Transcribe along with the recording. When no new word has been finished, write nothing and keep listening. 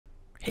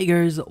Hey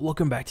guys,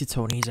 welcome back to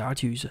Tony's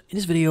How-Tos. In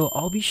this video,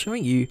 I'll be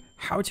showing you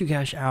how to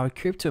cash out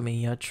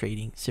Cryptomania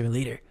Trading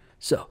Simulator.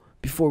 So,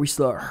 before we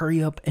start,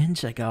 hurry up and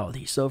check out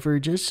the software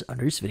just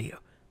under this video.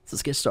 So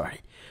let's get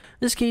started.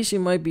 In this case, you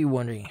might be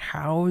wondering,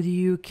 how do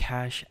you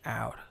cash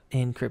out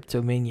in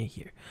Cryptomania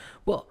here?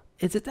 Well,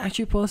 is it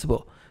actually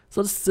possible? So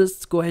let's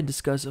just go ahead and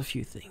discuss a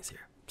few things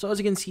here. So as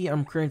you can see,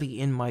 I'm currently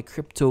in my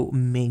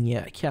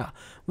Cryptomania account,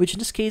 which in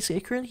this case, I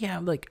currently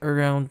have like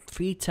around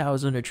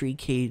 3,000 or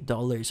 3K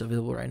dollars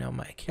available right now in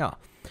my account.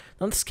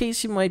 Now in this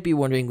case, you might be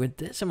wondering, with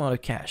this amount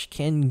of cash,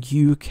 can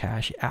you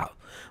cash out?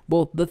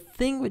 Well, the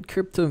thing with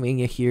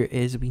Cryptomania here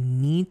is we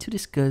need to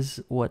discuss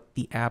what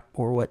the app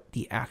or what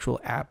the actual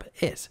app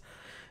is.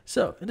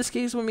 So in this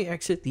case, when we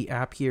exit the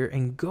app here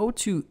and go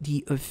to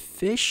the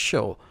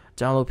official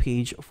download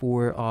page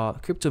for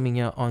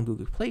Cryptomania on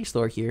Google Play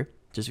Store here,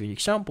 just for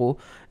example,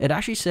 it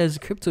actually says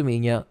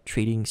Cryptomania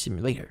Trading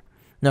Simulator.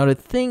 Now, the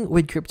thing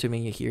with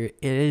Cryptomania here,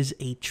 it is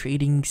a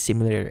trading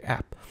simulator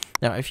app.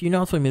 Now, if you're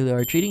not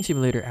familiar, trading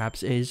simulator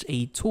apps is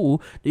a tool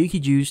that you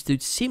could use to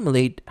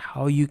simulate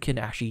how you can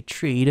actually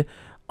trade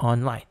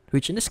online,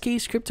 which in this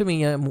case,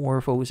 Cryptomania more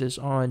focuses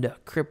on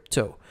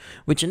crypto,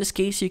 which in this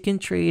case, you can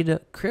trade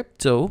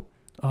crypto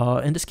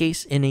in this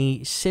case in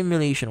a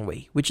simulation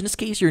way, which in this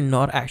case, you're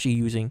not actually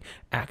using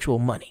actual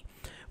money.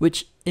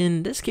 Which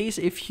in this case,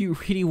 if you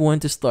really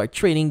want to start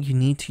trading, you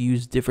need to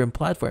use different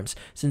platforms,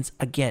 since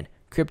again,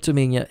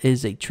 Cryptomania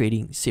is a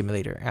trading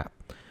simulator app.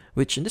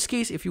 Which in this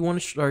case, if you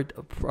want to start,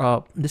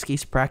 in this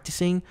case,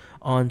 practicing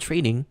on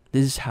trading,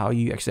 this is how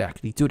you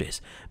exactly do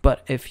this.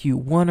 But if you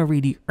want to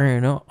really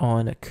earn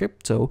on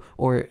crypto,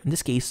 or in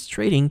this case,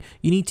 trading,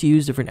 you need to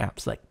use different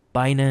apps like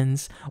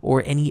Binance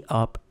or any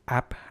app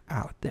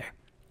out there.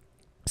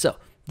 So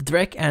the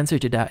direct answer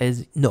to that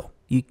is no.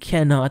 You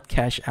cannot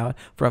cash out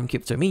from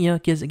Cryptomania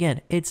because, again,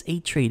 it's a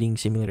trading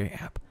simulator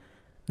app.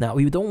 Now,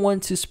 we don't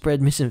want to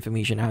spread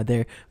misinformation out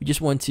there. We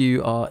just want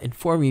to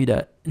inform you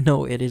that,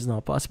 no, it is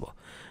not possible.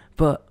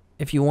 But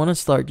if you want to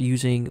start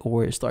using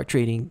or start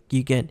trading,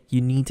 you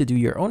need to do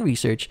your own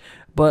research.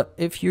 But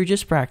if you're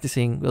just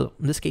practicing, well,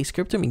 in this case,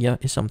 Cryptomania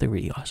is something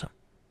really awesome.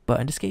 But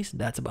in this case,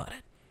 that's about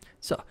it.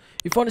 So,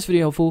 if you found this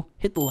video helpful,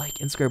 hit the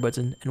like and subscribe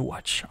button and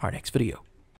watch our next video.